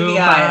Oh, to maybe my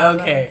I. life.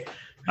 Okay.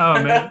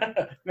 Oh man.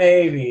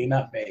 Maybe,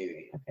 not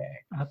baby. Okay.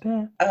 I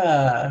bet.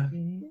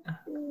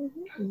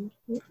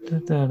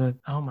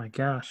 Oh my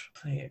gosh.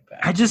 Play it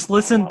back. I just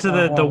listened to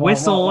the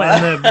whistle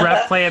and the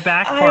ref play it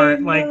back part.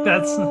 I Like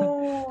that's.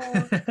 know.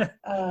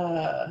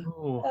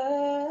 Ooh.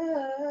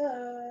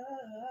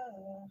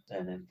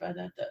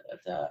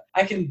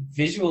 I can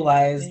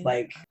visualize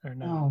like, Or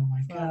no. oh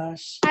my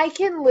gosh. I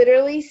can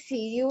literally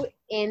see you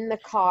in the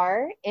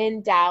car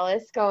in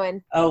Dallas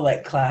going, Oh,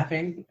 like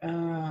clapping.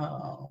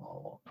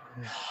 Oh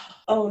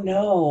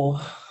no.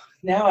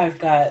 Now I've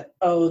got,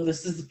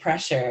 this is the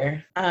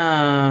pressure.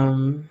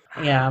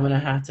 Yeah, I'm gonna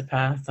have to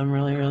pass. I'm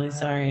really, really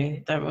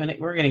sorry.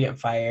 We're gonna get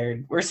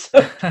fired. We're so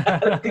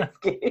bad at these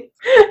games.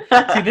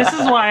 See, this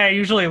is why I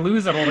usually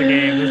lose at all the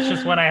games. It's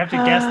just when I have to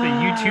guess the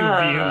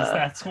YouTube views.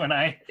 That's when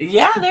I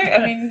Yeah,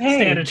 hey,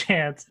 stand a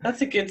chance.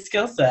 that's a good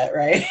skill set,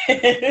 right?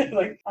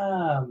 Like,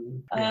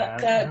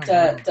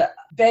 Yeah,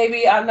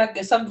 baby, I'm not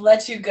gonna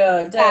let you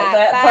go. Bye,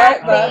 That bye,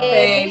 part, but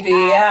baby, baby,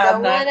 I I'm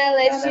don't not wanna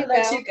let gonna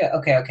you you go.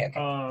 Okay.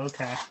 Oh,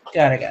 okay.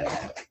 Got it.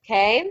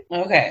 okay,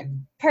 Okay.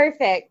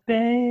 perfect.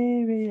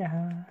 Baby,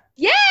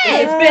 Yes!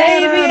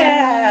 Baby,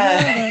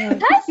 yeah.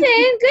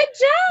 Cousin, good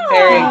job.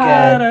 Very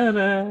good.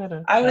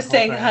 good. I was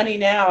saying honey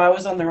now. I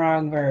was on the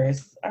wrong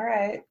verse. All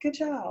right. Good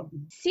job.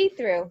 See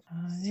through.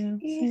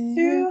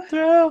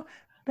 Through,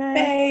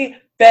 Babe.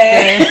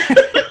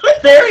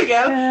 There we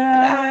go.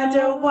 I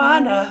don't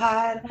wanna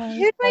hide.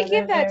 Who do I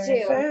give that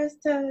to?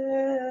 First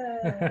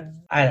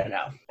time. I don't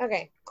know.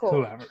 Okay, cool.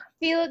 Whoever.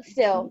 Feel it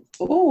still.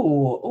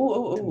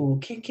 Ooh.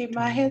 Can't keep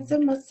my hands to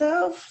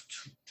myself.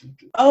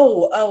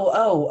 Oh.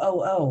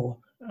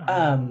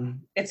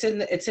 It's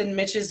in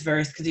Mitch's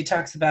verse because he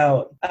talks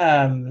about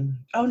no.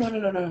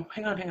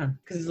 Hang on.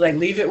 Because he's like,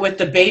 leave it with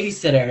the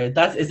babysitter.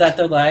 Is that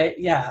the line?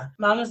 Yeah.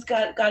 Mama's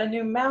got a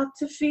new mouth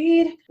to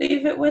feed.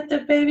 Leave it with the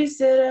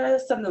babysitter.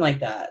 Something like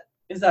that.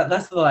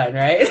 That's the line,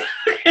 right?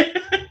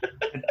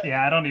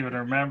 Yeah, I don't even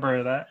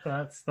remember that.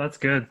 That's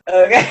good.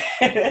 Okay.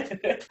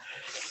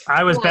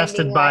 I was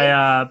Blinding bested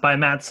by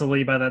Matt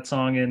Sallee by that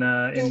song in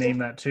Name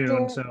That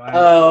Tune, so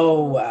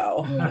Oh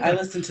wow! I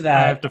listened to I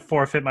that. have to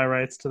forfeit my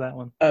rights to that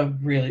one. A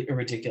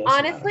ridiculous.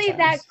 Honestly, amount of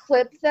that times.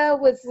 clip though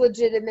was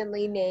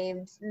legitimately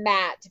named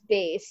Matt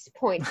Base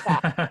Point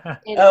Five.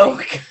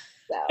 Oh.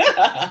 So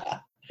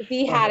if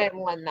he hadn't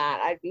won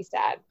that, I'd be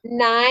sad.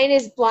 9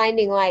 is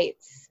Blinding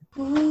Lights.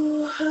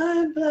 Ooh,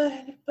 I'm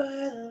blinded by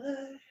the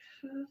light.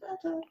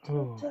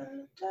 Ooh.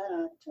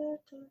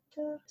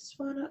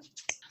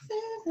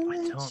 I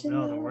don't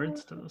know the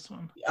words to this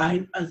one.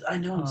 I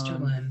know I'm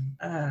struggling.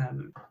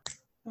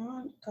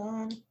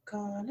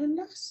 Gone, and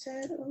I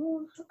said,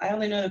 ooh. I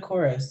only know the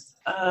chorus.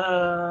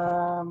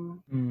 All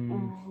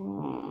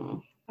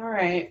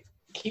right.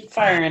 Keep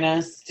firing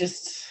us.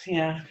 Just,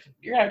 yeah,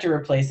 you're gonna have to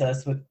replace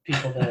us with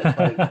people that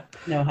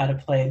like know how to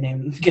play and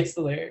name guess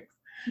the lyrics.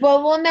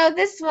 Well, we'll know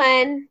this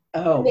one.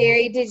 Oh.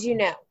 Mary, did you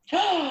know?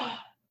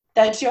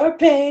 That's your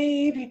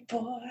baby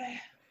boy.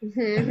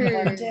 One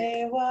Mary,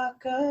 day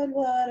walk on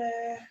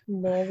water.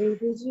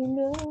 did you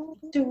know?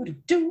 Do do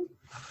do.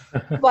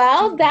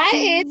 Well, that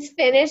is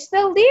Finish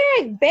the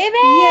Lyric, baby!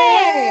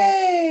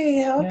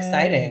 Yay! How Yay.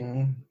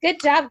 exciting. Good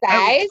job,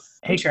 guys.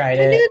 We tried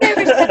I knew it. there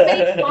were so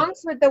many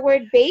songs with the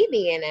word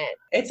baby in it.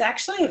 It's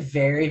actually a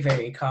very,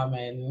 very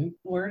common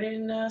word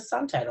in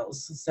song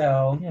titles.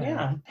 So,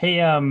 yeah. Hey,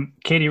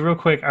 Katie, real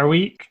quick, are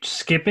we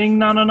skipping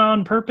Na Na Na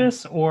on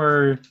purpose,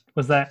 or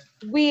was that?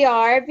 We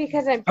are,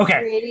 because I'm Okay.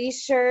 pretty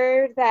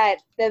sure that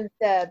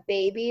the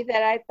baby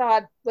that I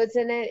thought was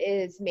in it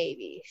is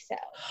maybe so.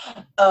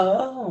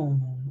 Oh.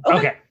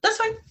 Okay. That's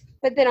fine.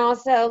 But then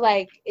also,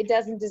 like, it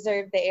doesn't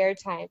deserve the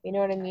airtime. You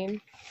know what I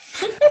mean?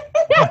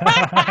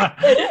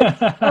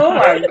 Oh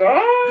my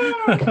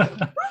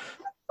god.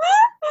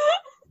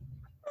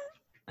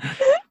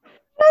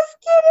 Just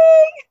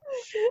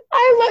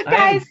kidding.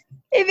 Guys.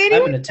 If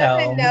anyone gonna tell.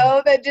 doesn't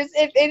know that, just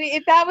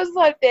if that was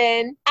left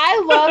in,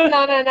 I love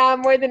Na Na Na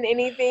more than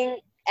anything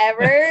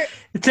ever.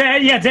 to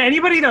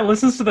anybody that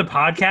listens to the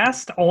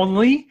podcast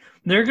only,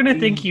 they're gonna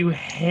think you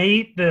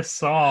hate this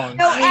song.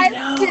 No, I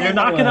know. They're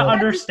not gonna I had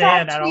to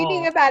understand stop at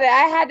tweeting all. about it.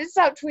 I had to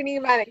stop tweeting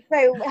about it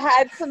because I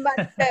had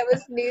somebody that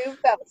was new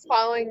that was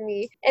following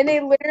me, and they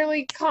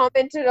literally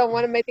commented on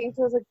one of my things.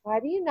 I was like, "Why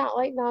do you not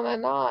like Na Na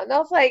Na?" And I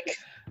was like,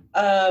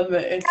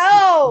 It's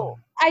 "Oh,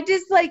 I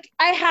just like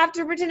I have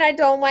to pretend I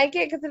don't like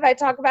it because if I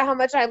talk about how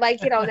much I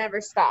like it, I'll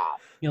never stop."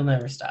 You'll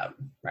never stop.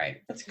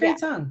 Right. That's a great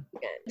song.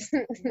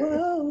 It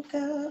Woke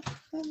up.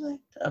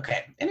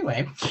 Okay.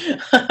 Anyway.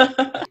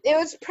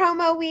 was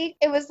promo week.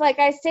 It was like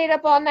I stayed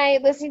up all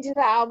night listening to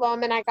the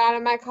album, and I got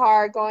in my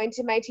car going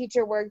to my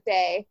teacher work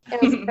day. It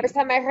was the first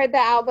time I heard the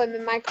album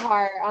in my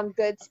car on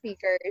good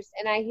speakers,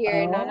 and I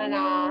hear Na Na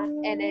Na,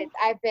 and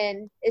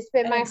it's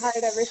been my heart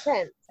ever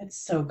since. It's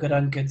so good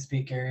on good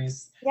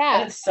speakers.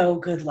 Yeah. And it's so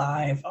good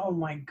live. Oh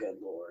my good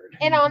lord.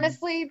 And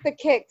honestly, the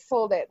kick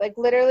sold it. Like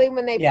literally,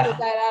 when they Yeah. put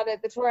that out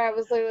at the tour, I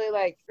was literally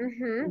like,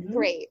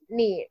 great,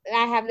 neat. And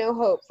I have no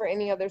hope for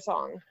any other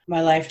song.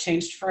 My life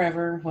changed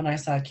forever when I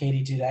saw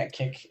Katie do that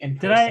kick in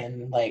Did I-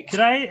 person. Did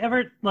I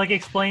ever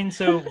explain?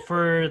 So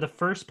for the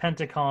first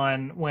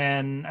Pentacon,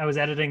 when I was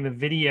editing the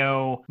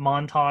video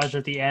montage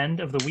at the end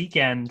of the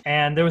weekend,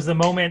 and there was the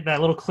moment,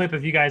 that little clip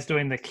of you guys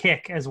doing the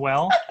kick as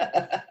well.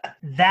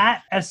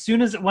 That, as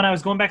soon as when I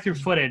was going back through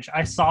footage,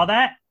 I saw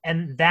that,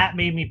 and that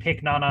made me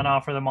pick Na Na Na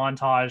for the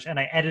montage, and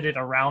I edited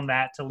around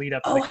that to lead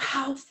up to the kick.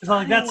 how funny. So I'm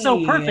like, that's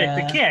so perfect,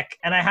 the kick,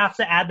 and I have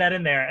to add that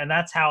in there, and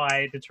that's how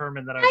I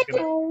determined that I was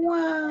gonna. Oh,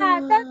 wow.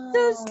 Yeah,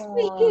 that's so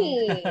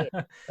sweet.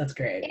 That's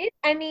great.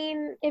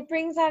 It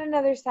brings out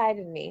another side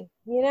of me,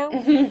 you know?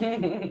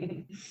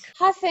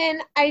 Hassan,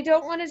 I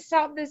don't want to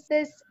stop this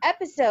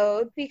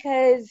episode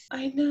because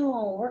I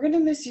know. We're going to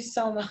miss you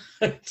so much.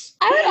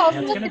 I would also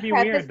it's like gonna to be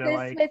preface weird to, this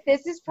like- with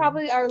this is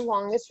probably our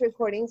longest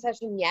recording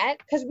session yet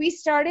because we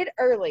started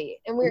early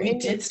and we're We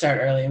did start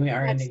early and we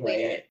are That's ending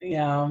late.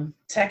 Yeah.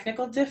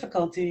 Technical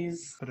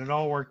difficulties. But it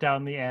all worked out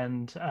in the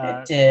end.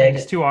 It did.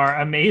 Thanks to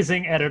our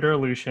amazing editor,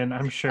 Lucian,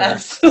 I'm sure.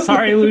 Absolutely.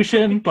 Sorry,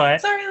 Lucian,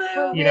 but Sorry,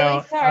 Lou. you know,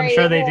 Really sorry. I'm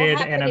sure they It won't did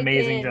happen an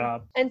amazing again.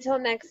 job. Until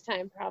next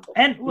time, probably.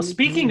 And well,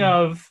 speaking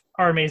of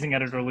our amazing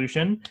editor,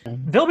 Lucian,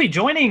 they'll be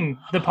joining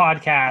the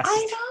podcast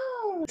I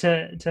know.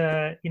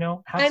 to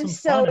have I'm some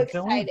so fun and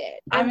fill in. excited.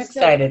 I'm so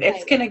excited.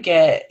 It's gonna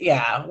get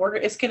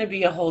it's gonna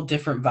be a whole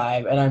different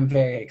vibe, and I'm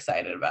very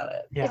excited about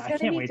it. Yeah, It's I gonna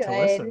can't be wait good. to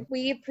listen.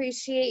 We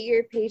appreciate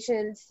your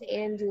patience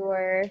and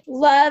your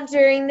love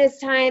during this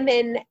time,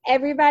 and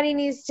everybody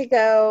needs to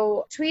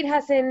go tweet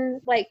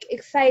Hassan like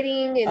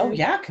exciting and Oh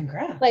yeah,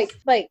 congrats.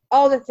 like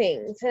all the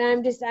things. And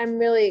I'm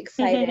really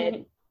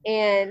excited.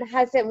 And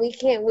Hassan, we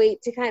can't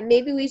wait to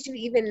maybe we should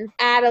even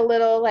add a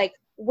little like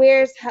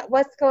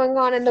what's going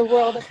on in the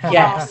world of pop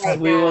Yes, right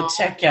we now. will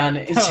check in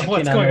on What's the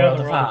going on world in of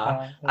the world of pop.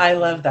 pop? I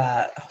love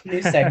that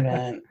new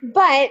segment.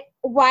 But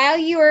while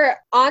you are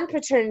on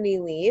paternity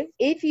leave,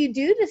 if you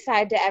do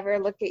decide to ever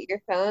look at your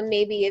phone,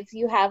 maybe if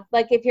you have, I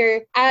like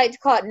to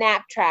call it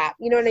nap trap.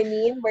 You know what I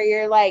mean? Where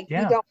you're like,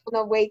 Yeah. you don't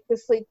want to wake the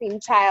sleeping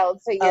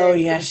child. So you're Oh,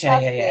 yes,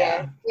 stuck yeah.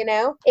 there, you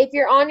know? If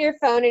you're on your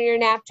phone and you're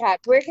nap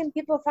trapped, where can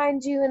people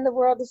find you in the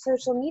world of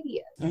social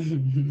media?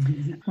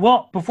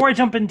 Well, before I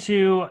jump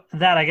into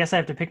that, I guess I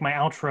have to pick my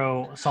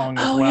outro song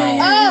as Oh, well.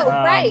 yeah. Oh,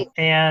 right.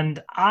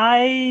 And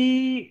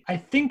I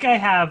think I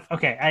have.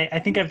 Okay, I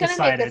think I've It's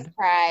gonna make us decided.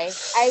 cry.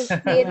 I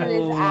see it in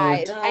his Oh,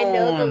 eyes. I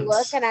know the don't.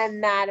 look, and I'm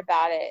mad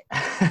about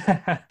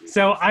it.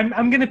 So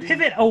I'm gonna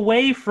pivot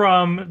away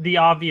from the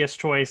obvious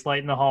choice, Light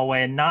in the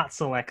Hallway, and not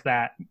select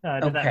that. Did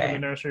that for Okay. the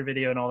nursery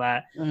video and all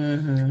that.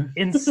 Mhm.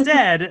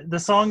 Instead, the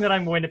song that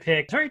I'm going to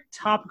pick is very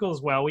topical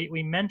as well.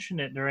 We mentioned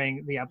it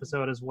during the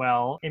episode as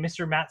well. And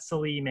Mr. Matt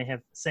Salih may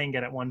have sang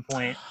it at one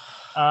point.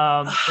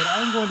 But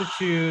I'm going to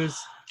choose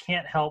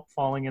Can't Help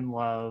Falling in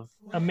Love.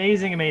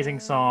 Amazing, amazing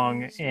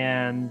song.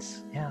 And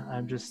yeah,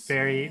 I'm just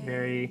very,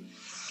 very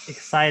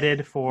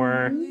excited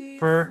for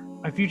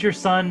a future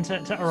son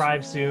to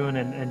arrive soon,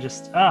 and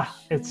just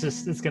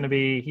it's gonna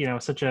be, you know,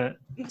 such a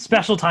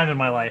special time in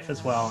my life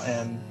as well,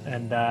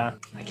 and I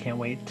can't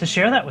wait to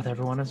share that with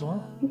everyone as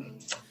well.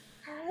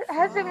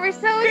 Hudson, we're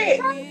so Great.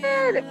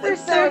 excited. We're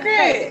That's so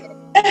great.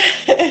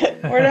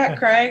 We're not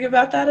crying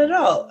about that at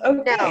all.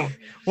 Okay. No.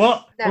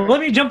 Well, No. let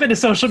me jump into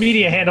social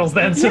media handles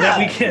then, so that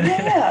we can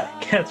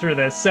get through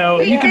this. So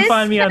you can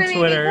find me on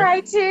Twitter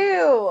Cry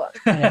too.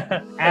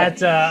 at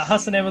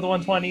Hassanem with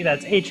 120.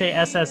 That's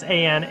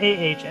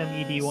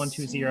HASSANAHMED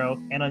 120,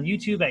 and on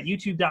YouTube at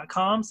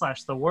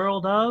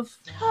youtube.com/theworldof.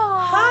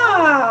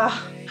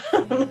 Ah.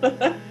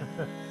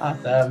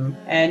 Awesome.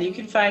 And you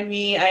can find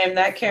me, I am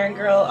that Karen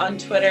Girl on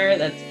Twitter.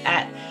 That's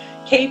at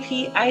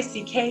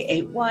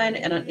KPICK81.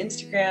 And on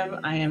Instagram,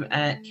 I am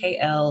at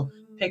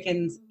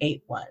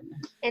KLPickens81.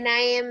 And I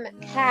am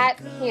Kat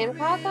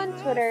Hancock on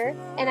Twitter,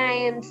 and I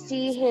am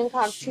C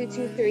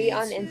Hancock223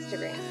 on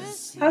Instagram.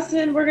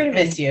 Hassan, we're going to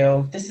miss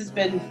you. This has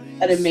been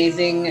an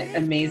amazing,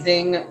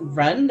 amazing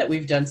run that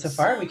we've done so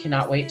far. We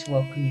cannot wait to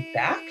welcome you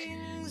back.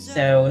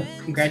 So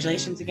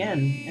congratulations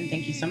again, and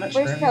thank you so much.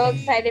 We're for so everything.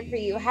 excited for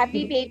you.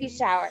 Happy baby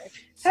shower.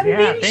 Happy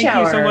baby thank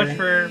shower. you so much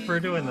for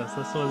doing this.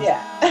 This was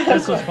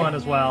this was fun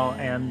as well,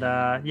 and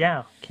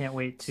can't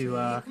wait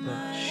to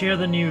share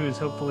the news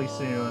hopefully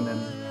soon, and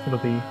it'll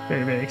be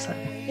very, very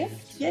exciting.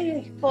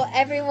 Yeah. Well,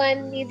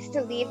 everyone needs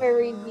to leave a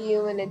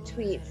review and a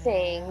tweet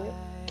saying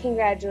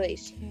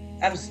congratulations.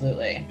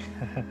 Absolutely.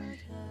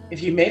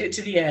 If you made it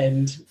to the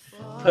end,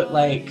 put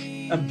like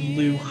a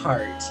blue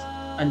heart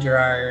under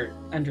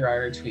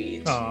our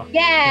tweet. Aw.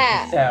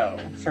 Yeah. So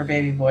for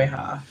baby boy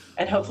Ha,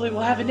 and hopefully we'll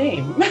have a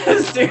name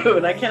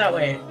soon. I cannot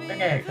wait.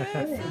 Okay.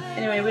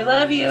 Anyway, we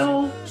love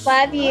you.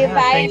 Love you. Yeah,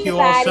 Bye, thank you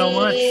all so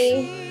much.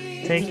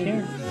 everybody. Take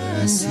care.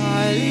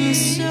 Darling,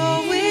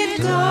 so it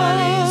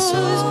goes.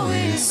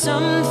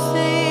 Some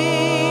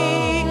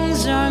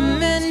things are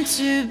meant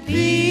to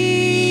be.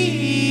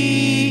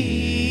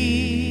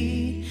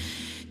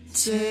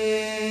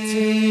 Take